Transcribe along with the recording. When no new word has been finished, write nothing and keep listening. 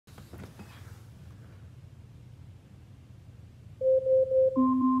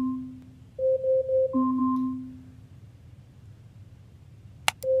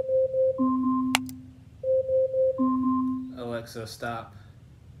Alexa, stop.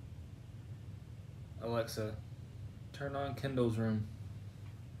 Alexa, turn on Kendall's room.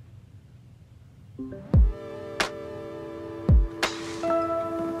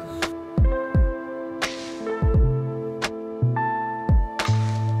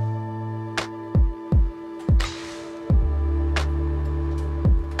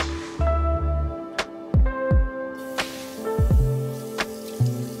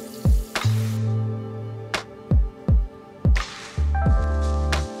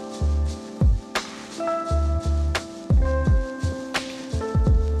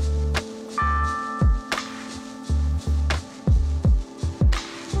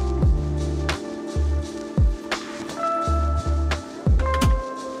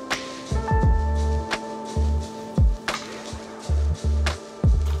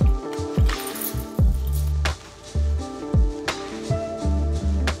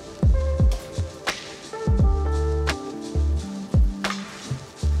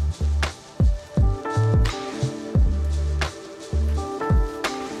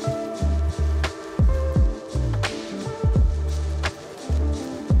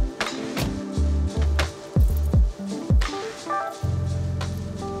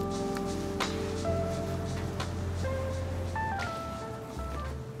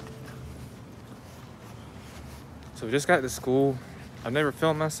 So we just got to school. I've never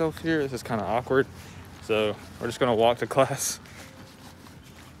filmed myself here. This is kind of awkward. So we're just gonna walk to class.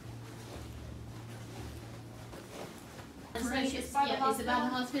 Yeah, Isabel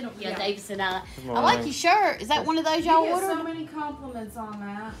Hospital. Yeah, Davis and I like your shirt. Is that one of those y'all You get ordered? so many compliments on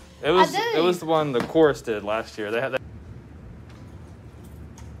that. It was the one the chorus did last year. They had that.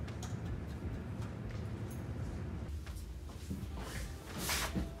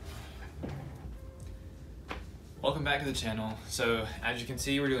 Welcome back to the channel. So as you can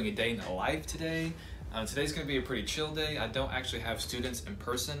see, we're doing a day in the life today. Today's going to be a pretty chill day. I don't actually have students in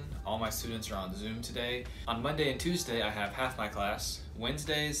person. All my students are on Zoom today. On Monday and Tuesday, I have half my class.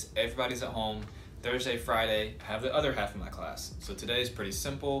 Wednesdays, everybody's at home. Thursday, Friday, I have the other half of my class. So today's pretty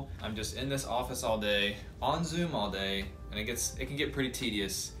simple. I'm just in this office all day, on Zoom all day, and it can get pretty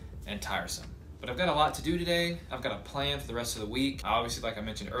tedious and tiresome. But I've got a lot to do today. I've got a plan for the rest of the week. Obviously, like I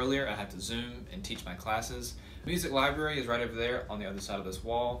mentioned earlier, I have to Zoom and teach my classes. Music library is right over there on the other side of this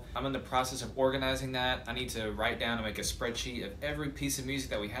wall. I'm in the process of organizing that. I need to write down and make a spreadsheet of every piece of music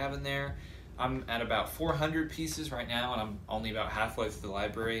that we have in there. I'm at about 400 pieces right now, and I'm only about halfway through the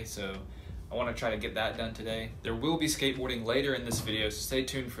library, so I want to try to get that done today. There will be skateboarding later in this video, so stay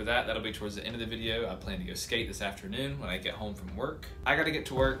tuned for that. That'll be towards the end of the video. I plan to go skate this afternoon when I get home from work. I gotta get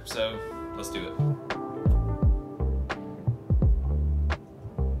to work, so let's do it.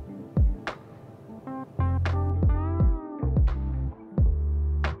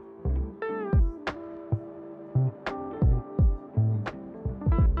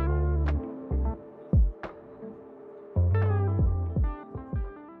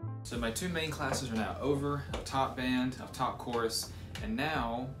 So my two main classes are now over, a top band, a top chorus, and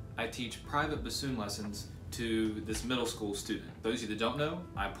now I teach private bassoon lessons to this middle school student. Those of you that don't know,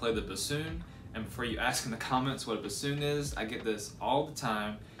 I play the bassoon, and before you ask in the comments what a bassoon is, I get this all the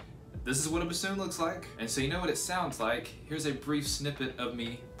time. This is what a bassoon looks like, and so you know what it sounds like. Here's a brief snippet of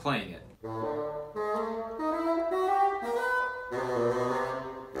me playing it.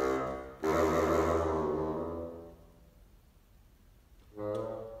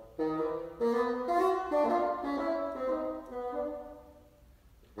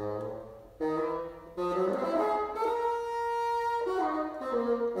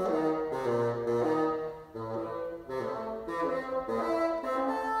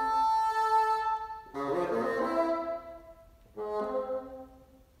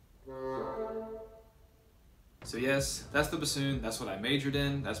 So yes, that's the bassoon. That's what I majored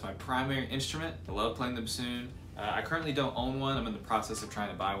in. That's my primary instrument. I love playing the bassoon. I currently don't own one. I'm in the process of trying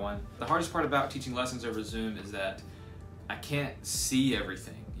to buy one. The hardest part about teaching lessons over Zoom is that I can't see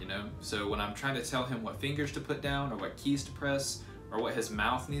everything, you know? So when I'm trying to tell him what fingers to put down or what keys to press or what his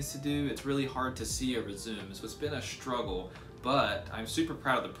mouth needs to do, it's really hard to see over Zoom. So it's been a struggle, but I'm super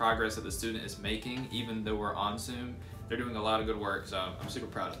proud of the progress that the student is making, even though we're on Zoom. They're doing a lot of good work, so I'm super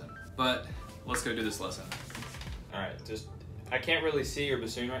proud of them. But let's go do this lesson. All right, I can't really see your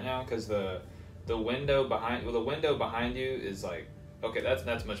bassoon right now because the window behind you is like, okay,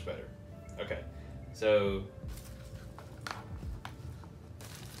 that's much better. Okay, so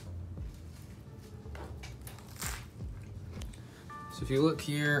if you look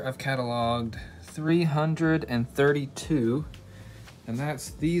here, I've cataloged 332, and that's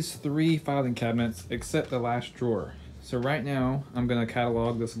these 3 filing cabinets except the last drawer. So right now, I'm gonna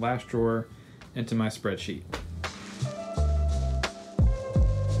catalog this last drawer into my spreadsheet.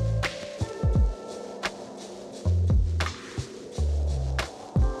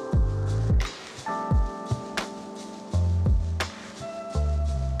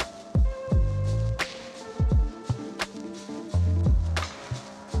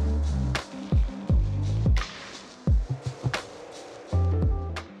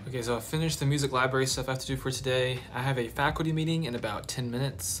 Okay, so I finished the music library stuff I have to do for today. I have a faculty meeting in about 10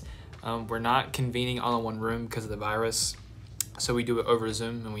 minutes. We're not convening all in one room because of the virus, so we do it over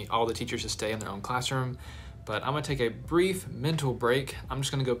Zoom, and all the teachers just stay in their own classroom. But I'm gonna take a brief mental break. I'm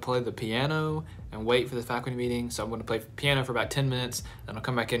just gonna go play the piano and wait for the faculty meeting. So I'm gonna play piano for about 10 minutes, then I'll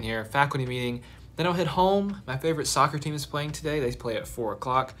come back in here, faculty meeting, then I'll head home. My favorite soccer team is playing today. They play at 4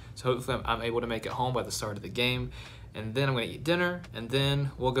 o'clock, so hopefully I'm able to make it home by the start of the game. And then I'm gonna eat dinner, and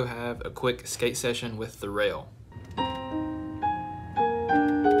then we'll go have a quick skate session with the rail.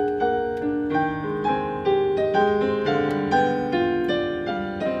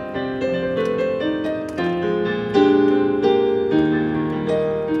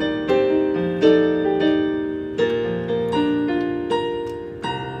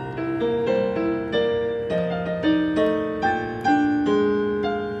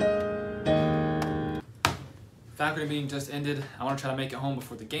 Faculty meeting just ended. I want to try to make it home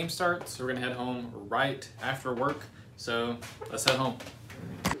before the game starts, so we're gonna head home right after work. So let's head home.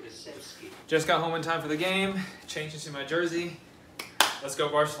 Just got home in time for the game. Changed into my jersey. Let's go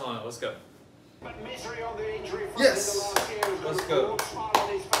Barcelona. Let's go. Yes. Let's go.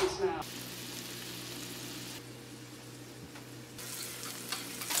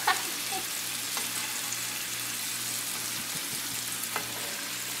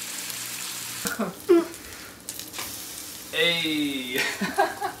 Hey!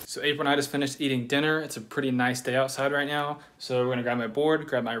 So April and I just finished eating dinner. It's a pretty nice day outside right now. So we're gonna grab my board,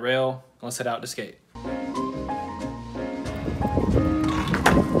 grab my rail, and let's head out to skate.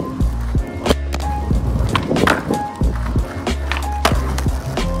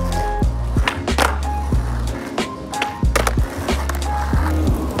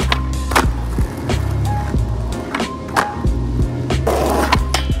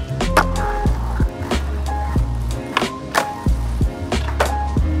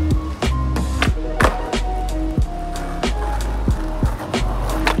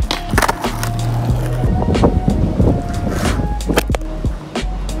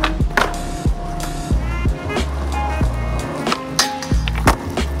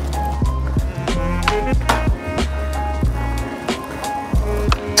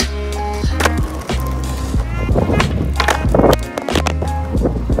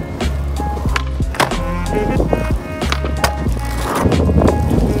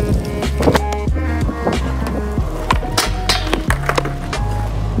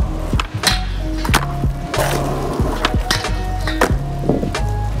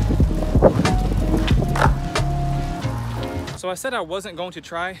 So I said I wasn't going to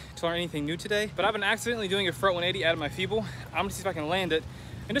try to learn anything new today, but I've been accidentally doing a front 180 out of my feeble. I'm gonna see if I can land it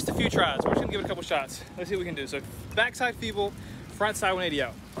in just a few tries. We're just gonna give it a couple shots. Let's see what we can do. So backside feeble, front side 180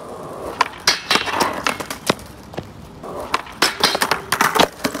 out.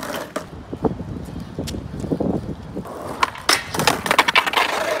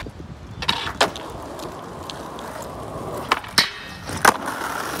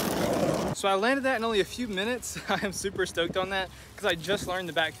 So I landed that in only a few minutes. I am super stoked on that because I just learned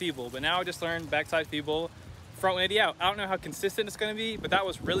the back feeble, but now I just learned backside feeble, front 180 out. I don't know how consistent it's gonna be, but that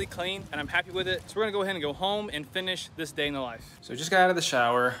was really clean and I'm happy with it. So we're gonna go ahead and go home and finish this day in the life. So just got out of the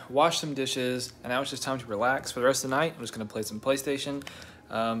shower, washed some dishes, and now it's just time to relax for the rest of the night. I'm just gonna play some PlayStation.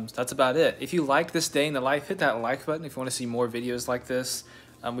 So that's about it. If you like this day in the life, hit that like button if you wanna see more videos like this.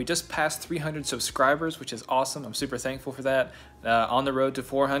 We just passed 300 subscribers, which is awesome. I'm super thankful for that. On the road to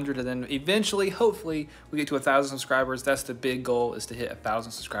 400, and then eventually, hopefully, we get to 1,000 subscribers. That's the big goal, is to hit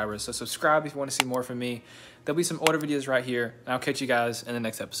 1,000 subscribers. So subscribe if you want to see more from me. There'll be some older videos right here, and I'll catch you guys in the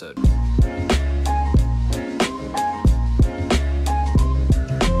next episode.